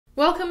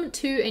Welcome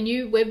to a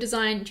new web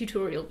design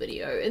tutorial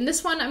video. In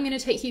this one, I'm going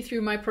to take you through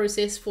my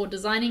process for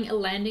designing a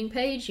landing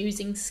page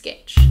using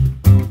Sketch.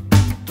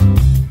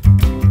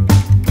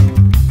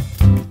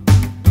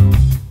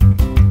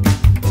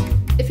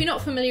 If you're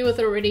not familiar with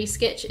it already,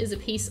 Sketch is a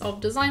piece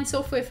of design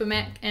software for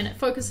Mac and it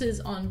focuses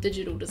on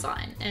digital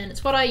design, and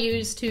it's what I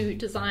use to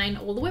design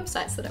all the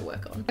websites that I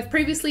work on. I've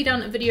previously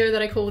done a video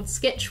that I called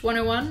Sketch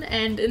 101,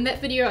 and in that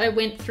video I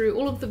went through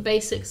all of the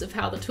basics of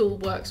how the tool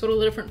works, what all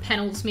the different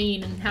panels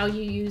mean and how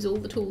you use all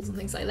the tools and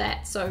things like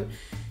that. So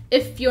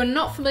if you're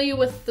not familiar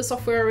with the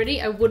software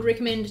already, I would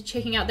recommend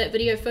checking out that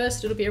video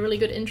first. It'll be a really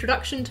good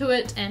introduction to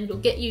it and it'll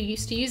get you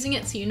used to using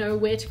it so you know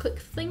where to click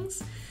for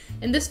things.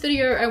 In this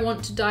video, I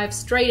want to dive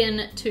straight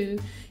in to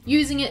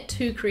using it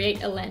to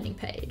create a landing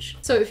page.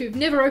 So if you've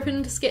never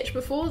opened Sketch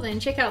before, then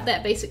check out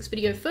that basics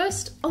video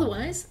first.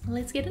 Otherwise,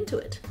 let's get into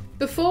it.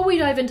 Before we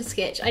dive into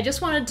Sketch, I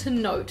just wanted to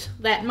note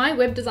that my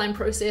web design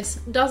process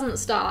doesn't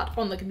start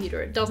on the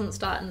computer. It doesn't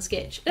start in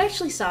Sketch. It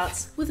actually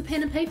starts with a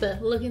pen and paper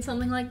looking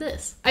something like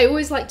this. I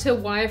always like to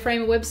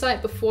wireframe a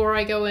website before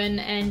I go in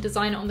and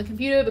design it on the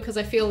computer, because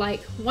I feel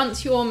like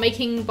once you're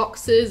making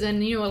boxes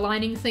and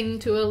aligning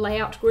things to a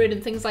layout grid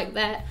and things like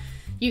that,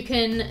 you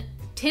can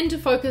tend to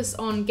focus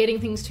on getting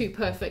things too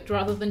perfect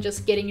rather than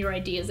just getting your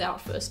ideas out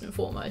first and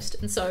foremost.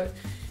 And so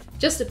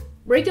just a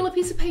regular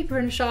piece of paper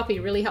and a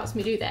Sharpie really helps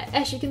me do that.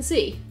 As you can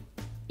see,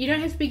 you don't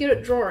have to be good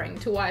at drawing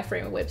to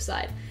wireframe a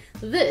website.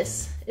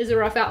 This is a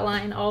rough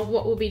outline of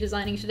what we'll be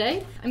designing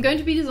today. I'm going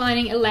to be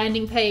designing a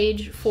landing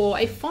page for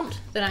a font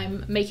that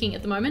I'm making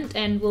at the moment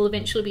and will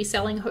eventually be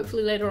selling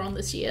hopefully later on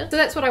this year. So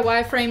that's what I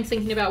wireframed,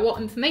 thinking about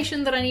what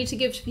information that I need to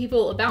give to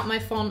people about my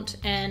font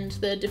and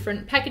the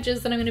different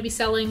packages that I'm going to be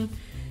selling.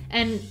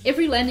 And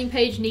every landing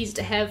page needs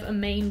to have a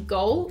main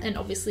goal, and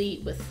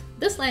obviously with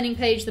this landing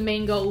page, the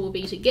main goal will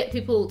be to get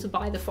people to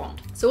buy the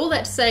font. So all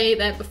that to say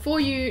that before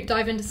you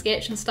dive into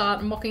Sketch and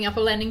start mocking up a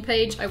landing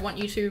page, I want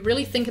you to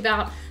really think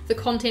about the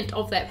content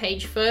of that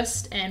page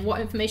first and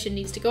what information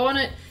needs to go on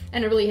it,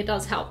 and it really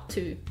does help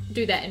to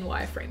do that in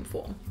wireframe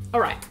form.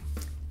 All right,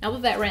 now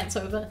that that rant's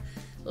over,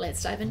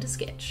 let's dive into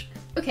Sketch.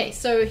 Okay,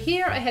 so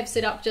here I have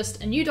set up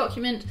just a new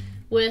document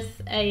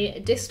with a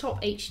desktop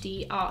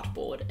HD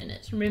artboard in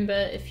it. Remember,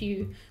 if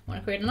you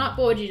want to create an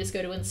artboard, you just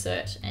go to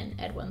insert and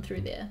add one through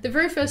there. The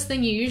very first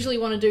thing you usually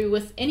want to do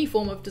with any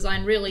form of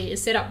design really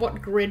is set up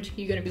what grid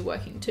you're going to be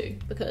working to,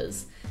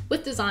 because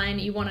with design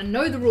you want to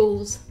know the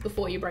rules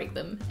before you break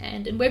them,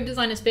 and in web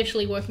design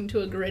especially, working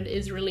to a grid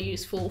is really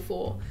useful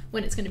for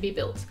when it's going to be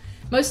built.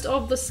 Most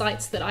of the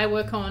sites that I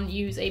work on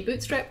use a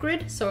bootstrap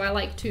grid, so I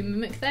like to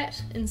mimic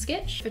that in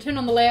Sketch. If I turn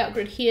on the layout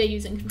grid here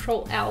using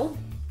Ctrl-L,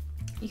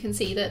 you can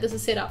see that this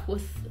is set up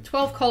with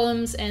 12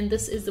 columns, and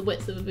this is the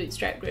width of a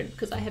bootstrap grid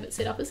because I have it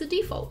set up as a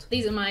default.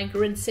 These are my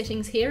grid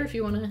settings here if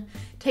you want to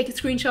take a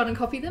screenshot and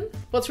copy them.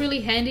 What's really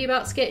handy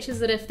about Sketch is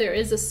that if there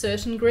is a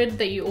certain grid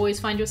that you always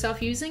find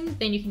yourself using,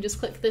 then you can just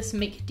click this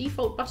Make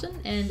Default button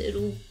and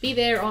it'll be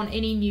there on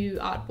any new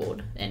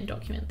artboard and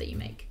document that you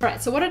make.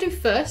 Alright, so what I do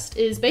first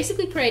is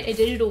basically create a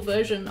digital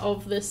version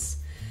of this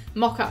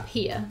mock-up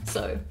here.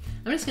 So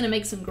I'm just going to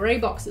make some grey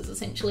boxes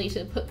essentially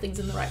to put things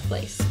in the right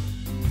place.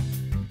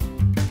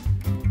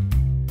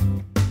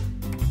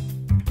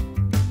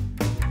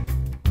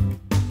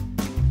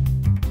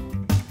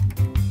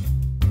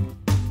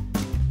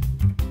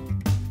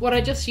 What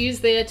I just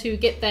used there to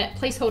get that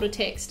placeholder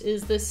text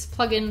is this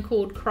plugin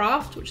called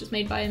Craft, which is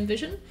made by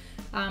InVision.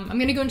 I'm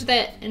going to go into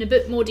that in a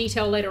bit more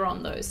detail later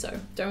on though, so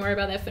don't worry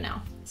about that for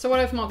now. So what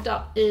I've mocked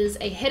up is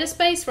a header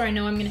space where I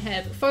know I'm going to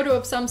have a photo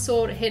of some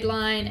sort, a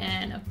headline,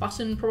 and a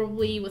button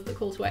probably with the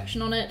call to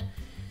action on it.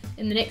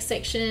 In the next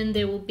section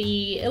there will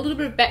be a little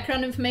bit of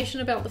background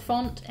information about the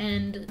font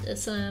and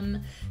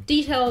some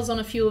details on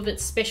a few of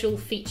its special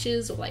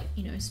features, or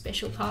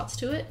special parts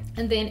to it.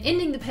 And then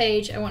ending the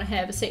page, I want to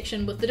have a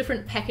section with the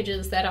different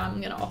packages that I'm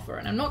going to offer,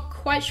 and I'm not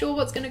quite sure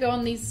what's going to go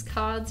on these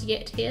cards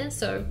yet here,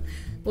 so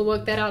we'll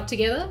work that out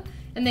together.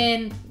 And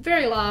then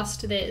very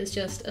last, there is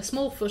just a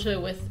small footer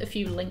with a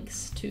few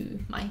links to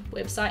my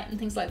website and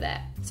things like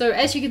that. So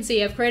as you can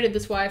see, I've created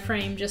this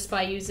wireframe just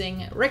by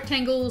using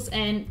rectangles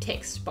and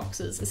text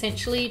boxes,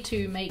 essentially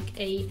to make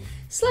a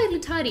slightly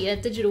tidier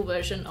digital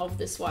version of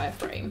this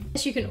wireframe.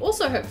 As you can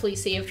also hopefully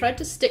see, I've tried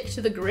to stick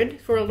to the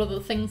grid for a lot of the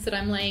things that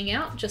I'm laying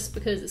out, just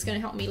because it's going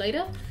to help me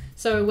later.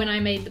 So when I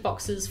made the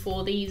boxes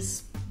for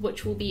these,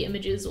 which will be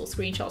images or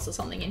screenshots or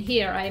something in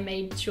here, I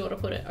made sure to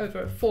put it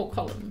over 4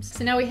 columns.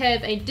 So now we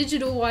have a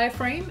digital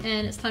wireframe,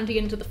 and it's time to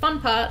get into the fun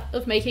part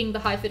of making the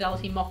high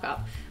fidelity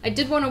mock-up. I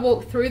did want to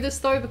walk through this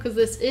though, because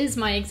this is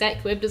my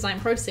exact web design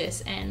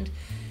process, and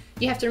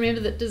you have to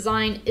remember that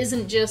design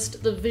isn't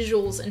just the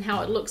visuals and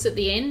how it looks at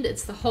the end,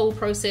 it's the whole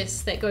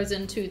process that goes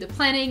into the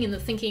planning and the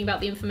thinking about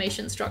the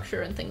information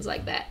structure and things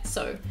like that.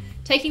 So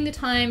taking the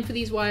time for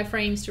these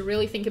wireframes to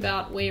really think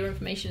about where your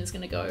information is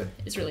going to go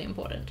is really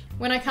important.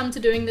 When I come to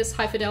doing this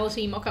high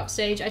fidelity mock-up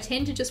stage, I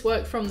tend to just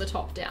work from the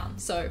top down.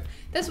 So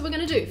that's what we're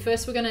going to do.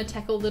 First, we're going to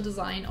tackle the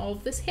design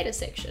of this header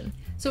section.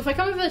 So if I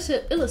come over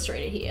to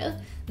Illustrator here,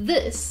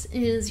 this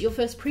is your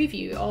first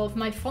preview of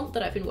my font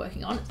that I've been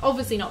working on. It's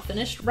obviously not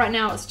finished. Right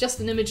now it's just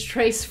an image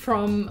trace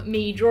from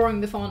me drawing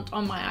the font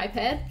on my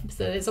iPad.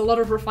 So there's a lot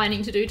of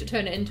refining to do to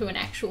turn it into an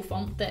actual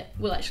font that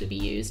will actually be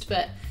used.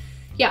 But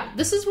yeah,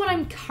 this is what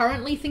I'm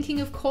currently thinking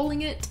of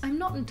calling it. I'm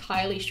not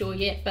entirely sure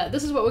yet, but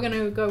this is what we're going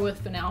to go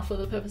with for now for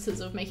the purposes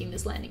of making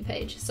this landing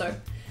page. So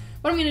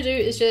what I'm going to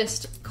do is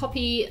just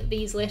copy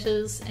these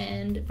letters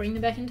and bring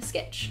them back into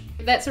Sketch.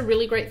 That's a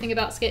really great thing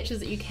about Sketch, is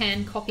that you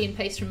can copy and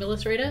paste from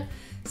Illustrator.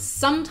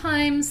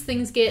 Sometimes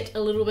things get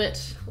a little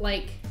bit,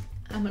 like,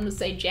 I'm going to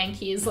say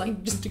janky is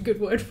like just a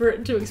good word for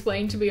it to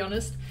explain, to be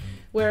honest,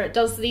 where it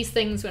does these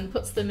things when it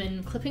puts them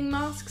in clipping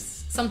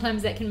masks.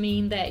 Sometimes that can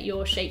mean that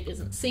your shape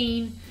isn't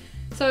seen.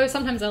 So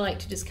sometimes I like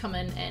to just come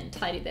in and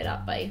tidy that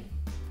up by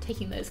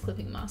taking those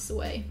clipping masks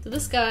away. So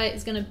this guy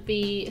is going to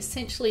be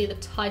essentially the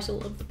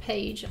title of the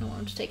page. I don't want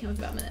him to take up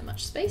about that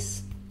much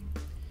space.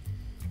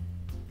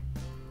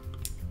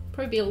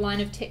 Probably be a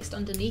line of text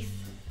underneath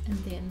and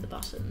then the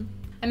button.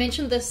 I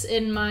mentioned this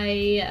in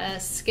my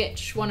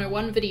Sketch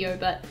 101 video,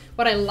 but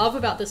what I love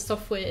about this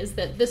software is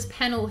that this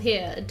panel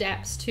here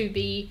adapts to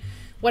be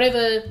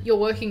whatever you're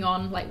working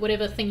on, like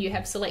whatever thing you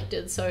have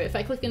selected. So if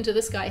I click into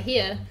this guy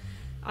here,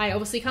 I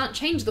obviously can't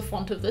change the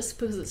font of this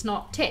because it's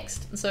not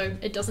text, and so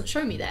it doesn't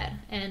show me that,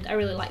 and I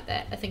really like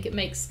that. I think it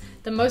makes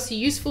the most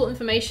useful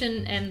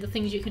information and the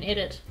things you can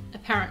edit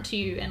apparent to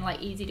you and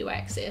like easy to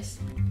access.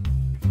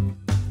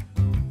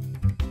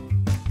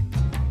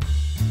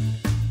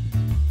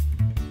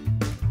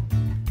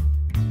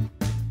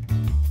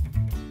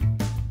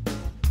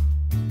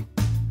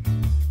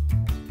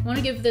 I want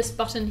to give this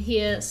button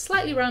here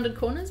slightly rounded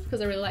corners because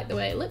I really like the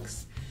way it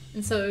looks,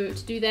 and so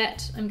to do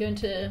that I'm going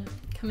to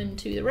come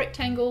into the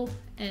rectangle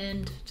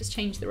and just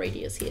change the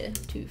radius here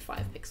to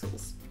 5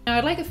 pixels. Now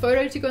I'd like a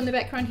photo to go in the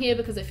background here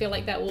because I feel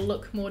like that will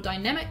look more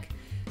dynamic.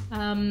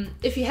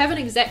 If you have an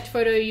exact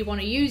photo you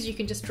want to use, you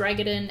can just drag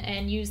it in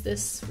and use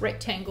this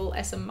rectangle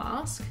as a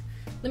mask.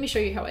 Let me show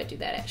you how I do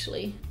that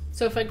actually.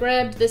 So if I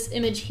grabbed this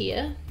image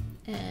here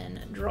and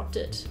dropped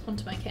it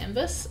onto my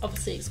canvas,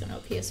 obviously it's going to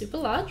appear super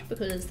large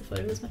because the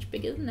photo is much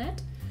bigger than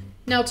that.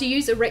 Now to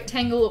use a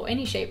rectangle or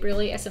any shape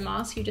really as a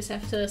mask, you just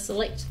have to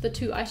select the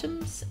 2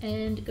 items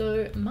and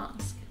go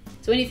mask.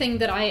 So anything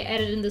that I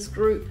added in this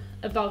group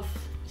above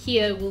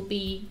here will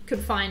be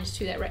confined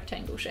to that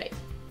rectangle shape.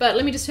 But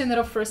let me just turn that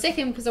off for a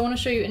second because I want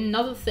to show you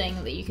another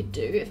thing that you could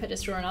do if I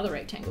just draw another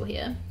rectangle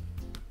here.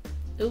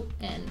 Oh,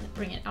 and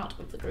bring it out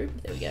of the group,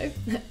 there we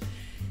go.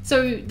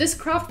 So this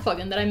craft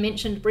plugin that I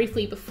mentioned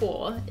briefly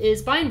before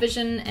is by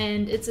InVision,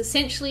 and it's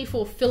essentially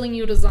for filling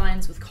your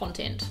designs with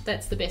content.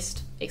 That's the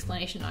best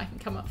explanation I can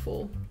come up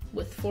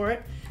with for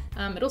it.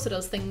 It also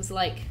does things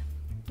like,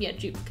 yeah,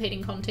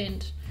 duplicating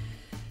content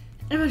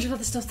and a bunch of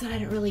other stuff that I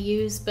don't really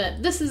use,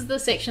 but this is the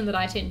section that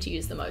I tend to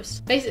use the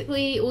most.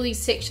 Basically, all these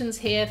sections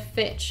here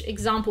fetch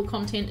example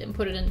content and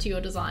put it into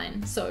your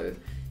design. So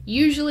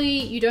usually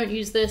you don't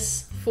use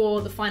this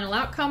for the final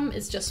outcome,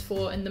 it's just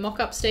for in the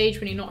mock-up stage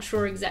when you're not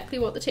sure exactly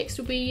what the text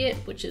will be yet,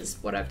 which is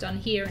what I've done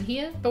here and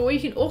here. But what you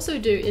can also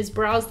do is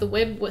browse the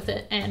web with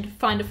it and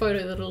find a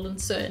photo that it'll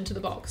insert into the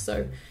box.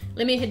 So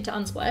let me head to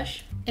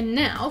Unsplash. And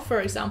now, for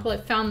example,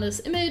 I've found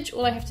this image.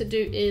 All I have to do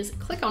is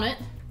click on it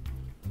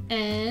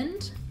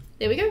and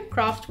there we go.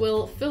 Craft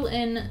will fill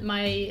in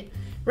my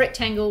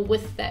rectangle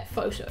with that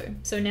photo.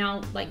 So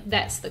now like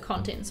that's the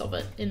contents of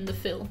it in the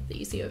fill that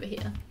you see over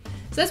here.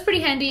 So that's pretty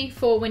handy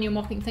for when you're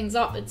mocking things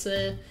up. It's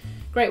a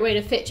great way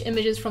to fetch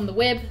images from the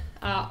web.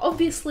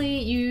 Obviously,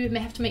 you may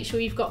have to make sure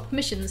you've got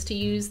permissions to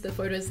use the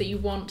photos that you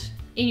want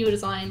in your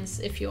designs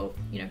if you're,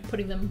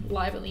 putting them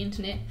live on the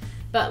internet.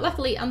 But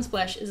luckily,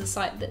 Unsplash is a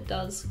site that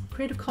does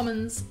Creative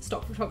Commons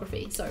stock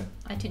photography, so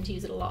I tend to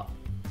use it a lot.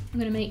 I'm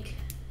going to make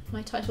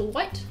my title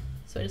white,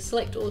 so I just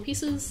select all the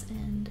pieces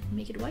and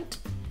make it white.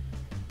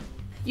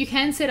 You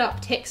can set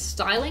up text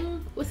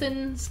styling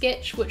within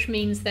Sketch, which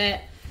means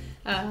that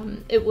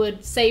it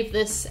would save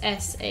this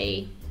as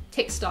a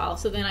text style,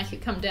 so then I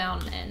could come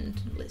down and,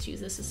 let's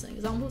use this as an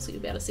example so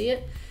you'll be able to see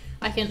it.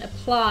 I can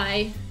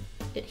apply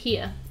it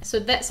here. So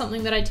that's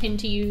something that I tend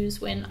to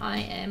use when I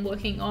am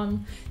working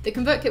on the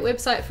ConvertKit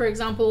website, for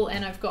example,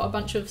 and I've got a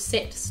bunch of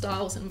set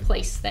styles in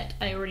place that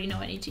I already know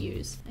I need to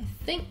use. I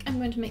think I'm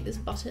going to make this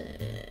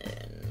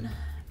button,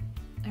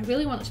 I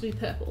really want it to be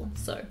purple,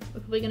 so we're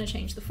probably going to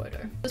change the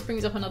photo. This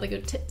brings up another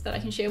good tip that I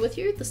can share with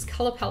you, this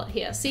color palette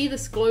here. See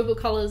this global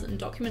colors and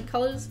document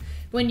colors?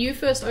 When you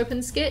first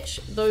open Sketch,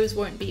 those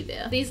won't be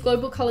there. These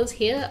global colors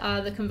here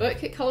are the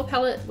ConvertKit color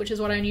palette, which is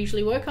what I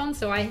usually work on,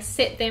 so I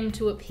set them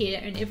to appear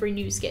in every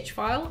new Sketch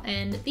file,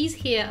 and these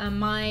here are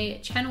my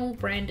channel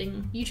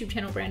branding, YouTube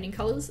channel branding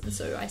colors, and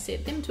so I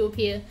set them to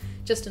appear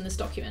just in this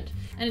document.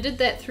 And I did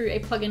that through a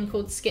plugin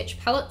called Sketch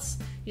Palettes.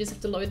 You just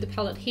have to load the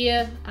palette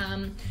here.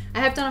 I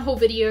have done a whole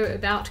video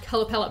about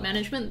color palette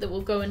management that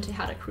will go into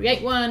how to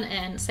create one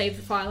and save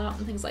the file out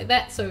and things like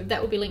that, so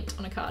that will be linked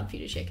on a card for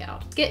you to check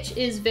out. Sketch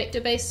is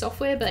vector-based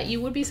software, but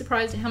you would be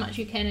surprised at how much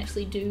you can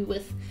actually do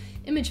with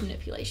image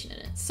manipulation in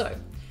it. So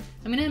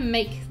I'm going to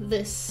make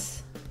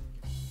this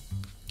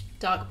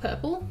dark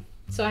purple,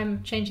 so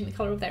I'm changing the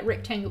color of that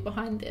rectangle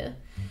behind there.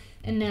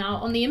 And now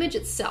on the image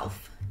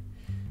itself,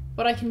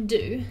 what I can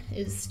do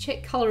is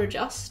check color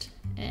adjust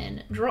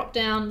and drop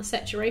down the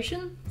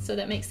saturation, so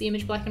that makes the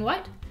image black and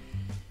white.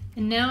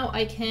 And now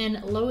I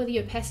can lower the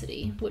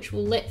opacity, which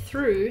will let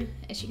through,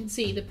 as you can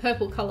see, the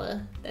purple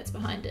color that's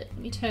behind it.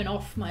 Let me turn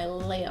off my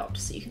layout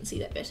so you can see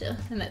that better,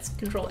 and that's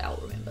Control L,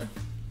 remember.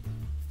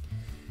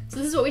 So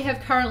this is what we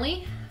have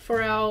currently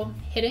for our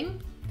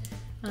heading.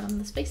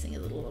 The spacing is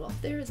a little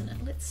off there, isn't it?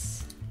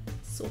 Let's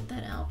sort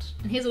that out.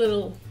 And here's a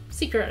little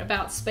secret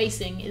about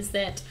spacing, is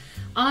that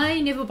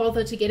I never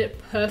bother to get it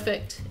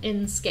perfect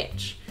in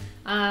Sketch.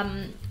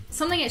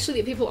 Something actually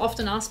that people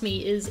often ask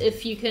me is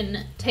if you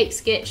can take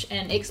Sketch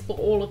and export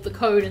all of the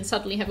code and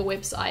suddenly have a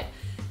website.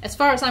 As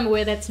far as I'm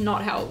aware, that's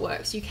not how it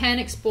works. You can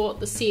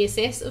export the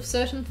CSS of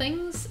certain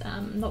things,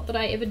 not that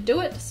I ever do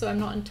it, so I'm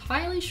not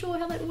entirely sure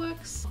how that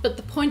works. But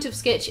the point of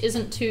Sketch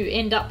isn't to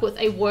end up with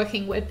a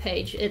working web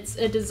page. It's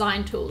a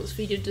design tool. It's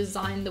for you to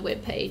design the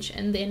web page,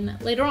 and then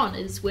later on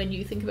is when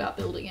you think about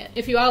building it.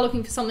 If you are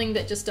looking for something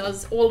that just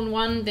does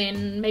all-in-one,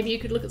 then maybe you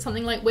could look at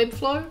something like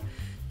Webflow.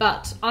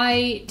 But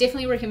I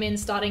definitely recommend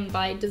starting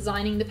by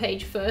designing the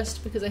page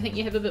first, because I think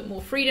you have a bit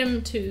more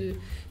freedom to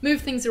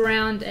move things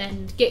around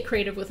and get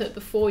creative with it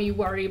before you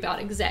worry about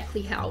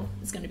exactly how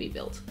it's going to be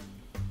built.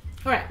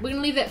 Alright, we're going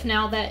to leave that for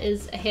now. That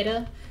is a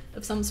header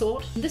of some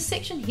sort. In this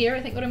section here,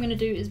 I think what I'm going to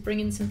do is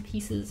bring in some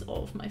pieces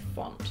of my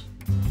font.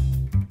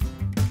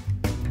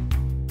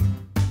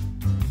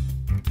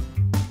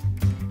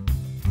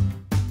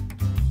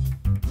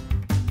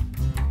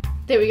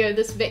 There we go,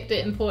 this vector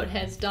import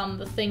has done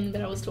the thing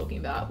that I was talking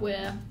about,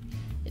 where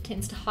it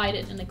tends to hide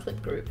it in a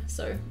clip group.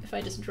 So if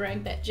I just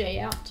drag that J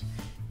out,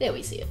 there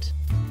we see it.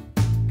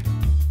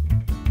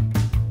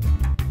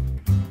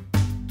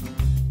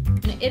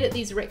 I'm going to edit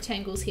these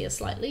rectangles here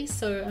slightly,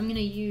 so I'm going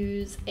to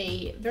use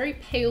a very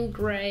pale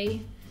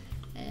grey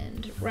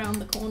and round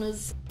the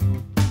corners.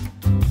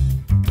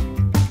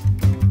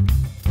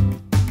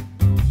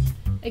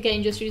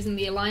 Again, just using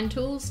the align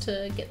tools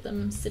to get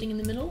them sitting in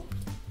the middle.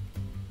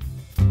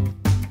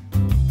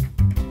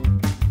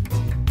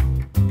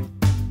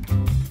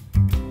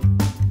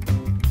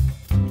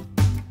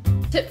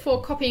 Tip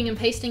for copying and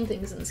pasting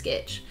things in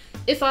Sketch.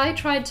 If I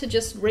tried to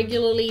just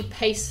regularly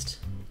paste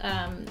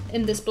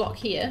in this block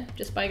here,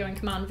 just by going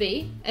Command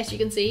V, as you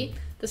can see,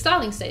 the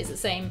styling stays the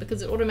same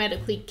because it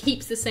automatically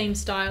keeps the same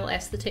style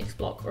as the text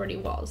block already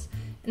was.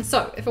 And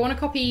so, if I want to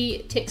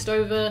copy text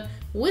over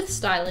with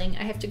styling,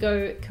 I have to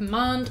go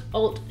Command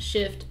Alt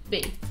Shift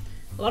V.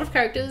 A lot of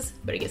characters,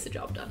 but it gets the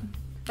job done.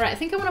 Alright, I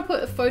think I want to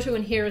put a photo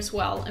in here as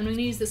well, and I'm going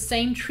to use the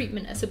same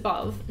treatment as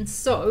above, and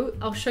so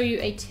I'll show you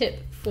a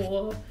tip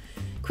for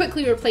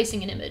quickly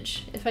replacing an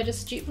image. If I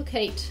just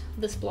duplicate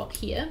this block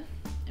here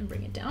and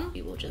bring it down,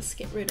 we will just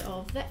get rid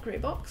of that grey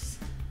box.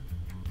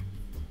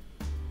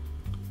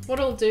 What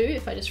I'll do,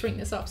 if I just shrink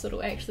this up so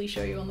it'll actually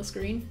show you on the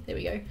screen, there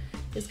we go,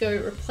 is go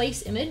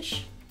replace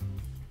image.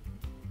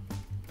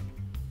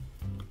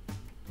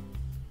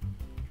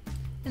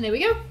 And there we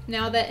go.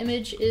 Now that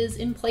image is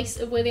in place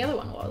of where the other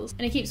one was.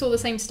 And it keeps all the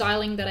same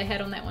styling that I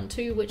had on that one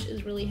too, which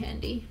is really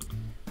handy.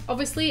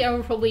 Obviously, I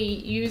will probably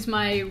use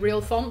my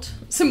real font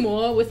some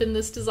more within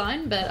this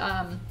design, but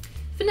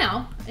for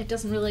now, it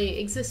doesn't really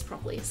exist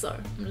properly, so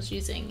I'm just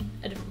using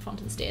a different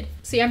font instead.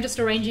 See, I'm just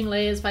arranging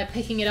layers by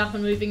picking it up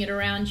and moving it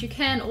around. You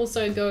can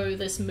also go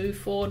this move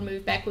forward,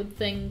 move backward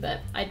thing, but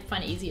I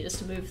find it easier just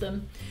to move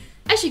them.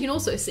 As you can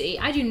also see,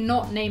 I do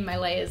not name my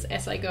layers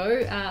as I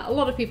go. A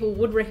lot of people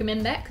would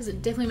recommend that because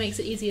it definitely makes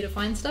it easier to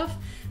find stuff.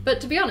 But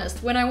to be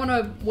honest, when I want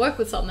to work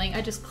with something,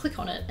 I just click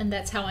on it and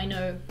that's how I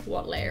know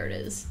what layer it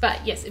is.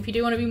 But yes, if you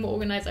do want to be more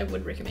organized, I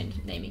would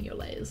recommend naming your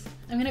layers.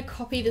 I'm going to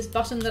copy this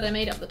button that I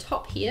made up the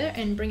top here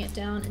and bring it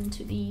down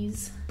into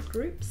these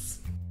groups.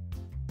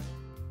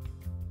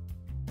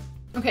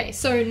 Okay,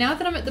 so now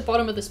that I'm at the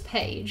bottom of this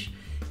page,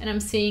 and I'm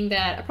seeing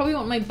that I probably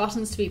want my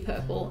buttons to be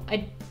purple.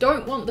 I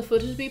don't want the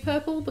footer to be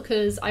purple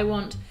because I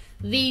want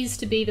these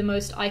to be the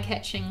most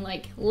eye-catching,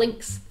 like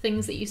links,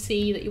 things that you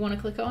see that you want to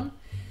click on.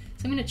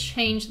 So I'm going to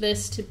change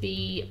this to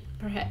be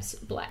perhaps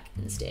black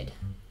instead.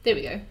 There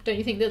we go. Don't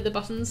you think that the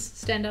buttons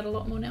stand out a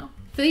lot more now?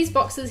 For these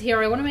boxes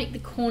here, I want to make the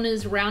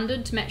corners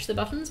rounded to match the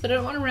buttons, but I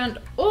don't want to round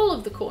all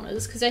of the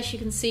corners because as you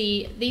can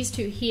see, these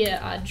two here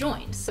are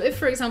joined. So if,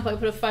 for example, I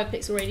put a 5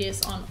 pixel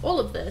radius on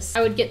all of this,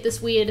 I would get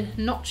this weird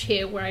notch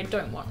here where I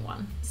don't want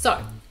one.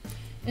 So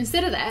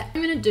instead of that, what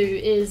I'm going to do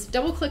is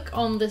double click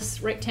on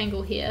this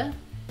rectangle here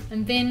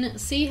and then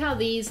see how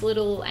these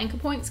little anchor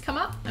points come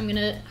up. I'm going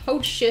to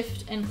hold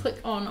shift and click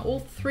on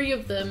all 3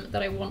 of them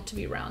that I want to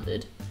be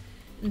rounded.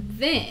 And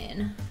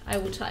then I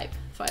will type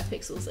 5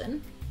 pixels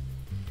in.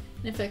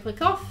 And if I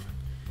click off,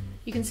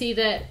 you can see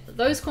that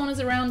those corners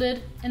are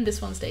rounded and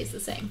this one stays the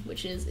same,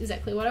 which is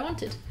exactly what I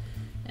wanted.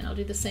 And I'll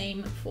do the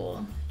same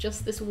for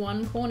just this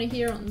one corner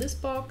here on this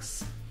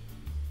box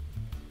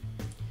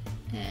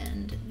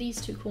and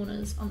these two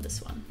corners on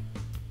this one.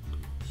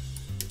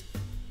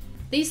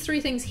 These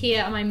three things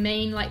here are my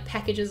main like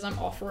packages I'm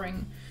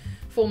offering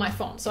for my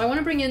font. So I want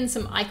to bring in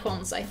some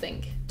icons, I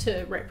think,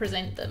 to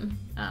represent them.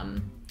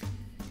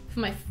 For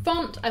my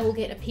font, I will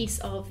get a piece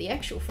of the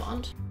actual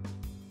font.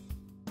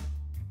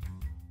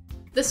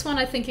 This one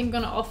I think I'm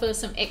going to offer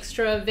some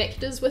extra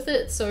vectors with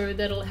it, so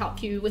that'll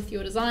help you with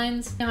your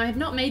designs. Now I have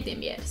not made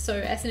them yet, so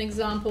as an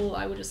example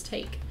I will just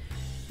take,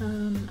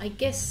 I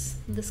guess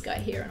this guy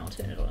here, and I'll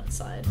turn it on its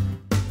side.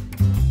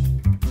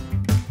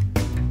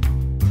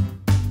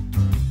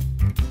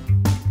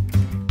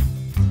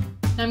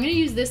 Now I'm going to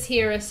use this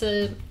here as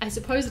a, I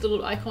suppose, a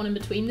little icon in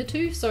between the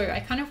two, so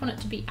I kind of want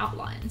it to be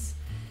outlines.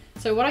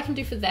 So what I can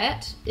do for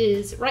that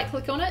is right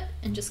click on it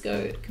and just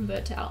go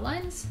convert to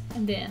outlines,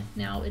 and there,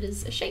 now it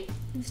is a shape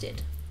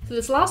instead. For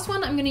this last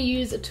one I'm going to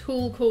use a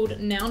tool called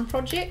Noun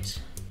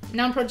Project.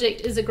 Noun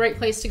Project is a great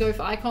place to go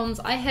for icons.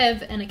 I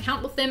have an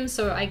account with them,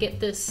 so I get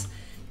this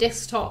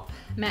desktop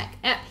Mac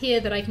app here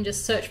that I can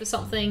just search for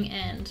something,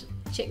 and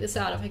check this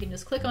out, if I can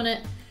just click on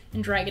it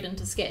and drag it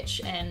into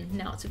Sketch, and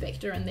now it's a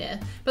vector in there.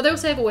 But they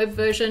also have a web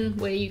version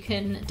where you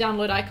can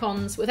download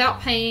icons without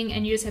paying,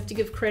 and you just have to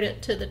give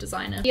credit to the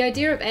designer. The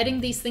idea of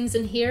adding these things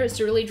in here is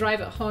to really drive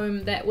it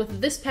home that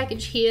with this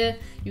package here,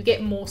 you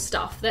get more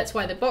stuff. That's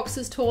why the box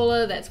is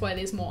taller, that's why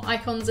there's more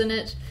icons in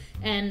it,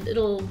 and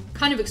it'll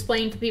kind of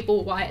explain to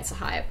people why it's a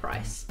higher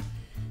price.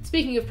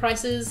 Speaking of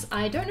prices,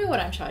 I don't know what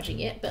I'm charging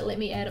yet, but let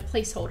me add a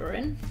placeholder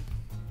in.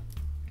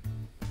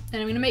 And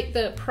I'm going to make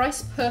the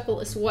price purple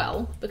as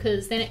well,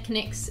 because then it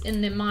connects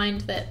in their mind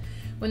that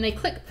when they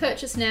click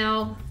purchase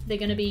now, they're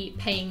going to be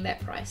paying that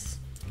price.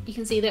 You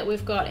can see that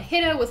we've got a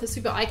header with a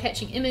super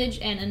eye-catching image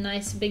and a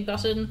nice big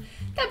button.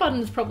 That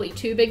button is probably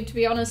too big, to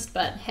be honest,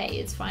 but hey,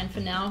 it's fine for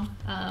now.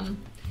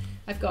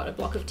 I've got a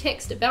block of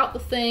text about the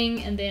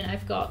thing, and then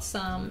I've got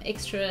some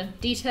extra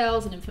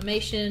details and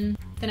information.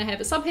 Then I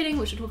have a subheading,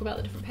 which will talk about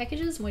the different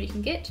packages and what you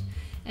can get.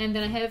 And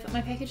then I have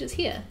my packages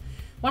here.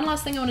 One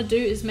last thing I want to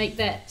do is make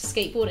that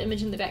skateboard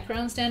image in the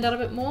background stand out a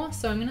bit more.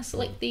 So I'm going to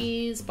select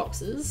these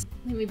boxes.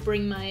 Let me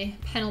bring my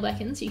panel back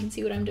in so you can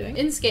see what I'm doing.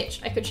 In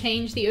Sketch, I could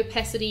change the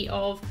opacity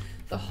of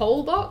the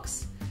whole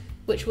box,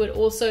 which would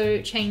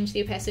also change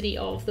the opacity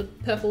of the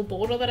purple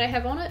border that I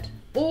have on it.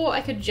 Or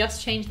I could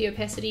just change the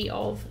opacity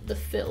of the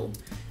fill.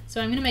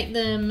 So I'm going to make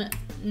them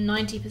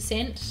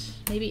 90%,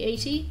 maybe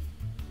 80.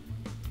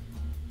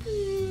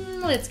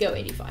 Let's go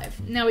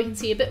 85. Now we can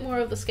see a bit more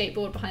of the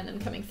skateboard behind them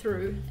coming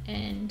through,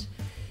 and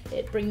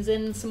it brings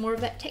in some more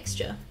of that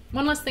texture.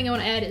 One last thing I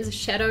want to add is a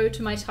shadow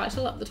to my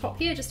title up the top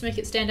here, just to make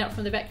it stand out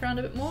from the background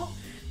a bit more.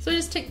 So I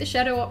just take the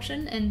shadow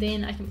option and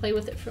then I can play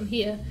with it from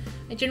here.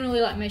 I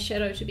generally like my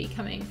shadow to be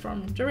coming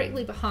from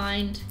directly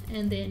behind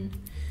and then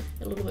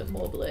a little bit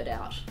more blurred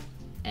out.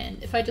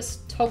 And if I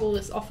just toggle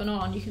this off and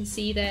on, you can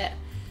see that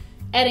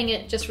adding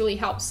it just really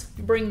helps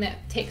bring that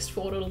text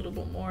forward a little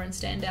bit more and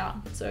stand out.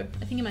 So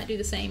I think I might do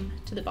the same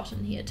to the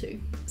button here too.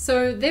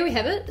 So there we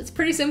have it. It's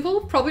pretty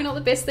simple, probably not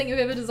the best thing I've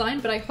ever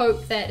designed, but I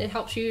hope that it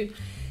helps you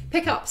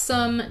pick up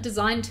some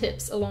design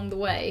tips along the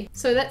way.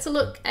 So that's a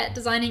look at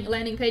designing a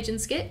landing page in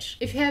Sketch.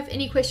 If you have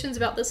any questions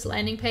about this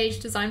landing page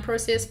design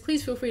process,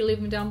 please feel free to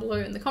leave them down below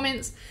in the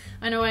comments.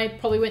 I know I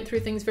probably went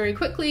through things very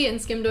quickly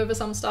and skimmed over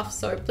some stuff,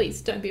 so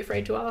please don't be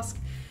afraid to ask.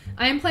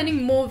 I am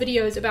planning more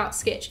videos about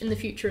Sketch in the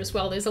future as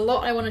well. There's a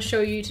lot I want to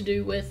show you to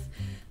do with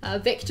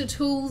vector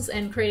tools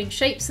and creating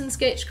shapes in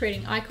Sketch,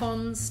 creating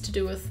icons, to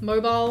do with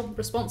mobile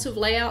responsive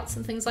layouts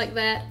and things like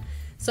that.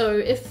 So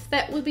if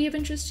that would be of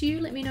interest to you,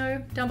 let me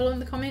know down below in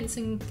the comments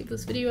and give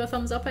this video a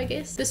thumbs up, I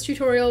guess. This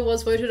tutorial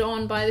was voted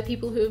on by the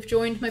people who have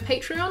joined my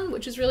Patreon,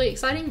 which is really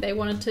exciting. They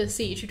wanted to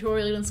see a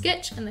tutorial in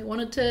Sketch and they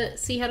wanted to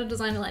see how to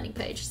design a landing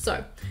page.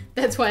 So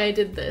that's why I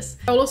did this.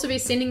 I will also be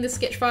sending the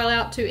Sketch file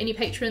out to any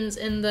patrons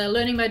in the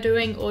Learning by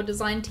Doing or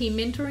Design Team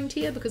Mentoring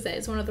tier, because that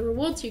is one of the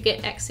rewards. You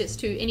get access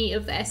to any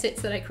of the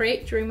assets that I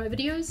create during my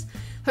videos.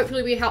 Hopefully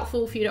it'll be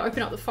helpful for you to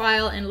open up the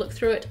file and look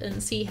through it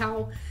and see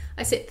how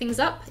I set things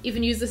up.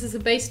 Even use this as a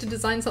base to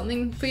design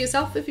something for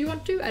yourself if you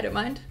want to, I don't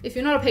mind. If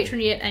you're not a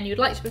patron yet and you'd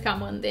like to become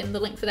one, then the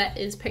link for that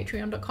is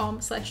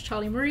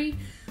patreon.com/CharlieMarie.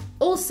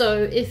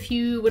 Also, if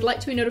you would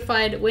like to be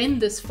notified when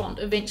this font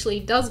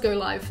eventually does go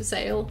live for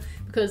sale,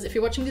 because if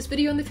you're watching this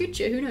video in the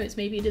future, who knows,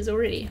 maybe it is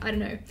already, I don't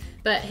know.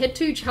 But head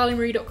to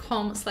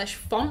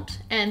charliemarie.com/font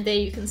and there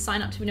you can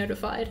sign up to be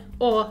notified.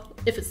 Or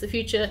if it's the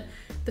future,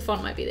 the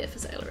font might be there for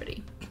sale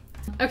already.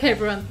 Okay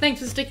everyone, thanks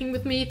for sticking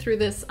with me through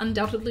this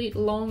undoubtedly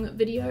long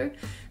video.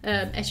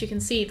 As you can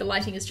see, the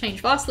lighting has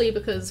changed vastly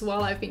because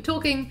while I've been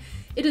talking,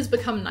 it has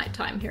become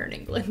nighttime here in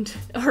England.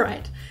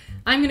 Alright,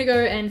 I'm gonna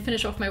go and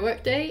finish off my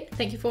work day.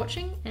 Thank you for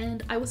watching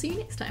and I will see you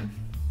next time.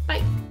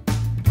 Bye!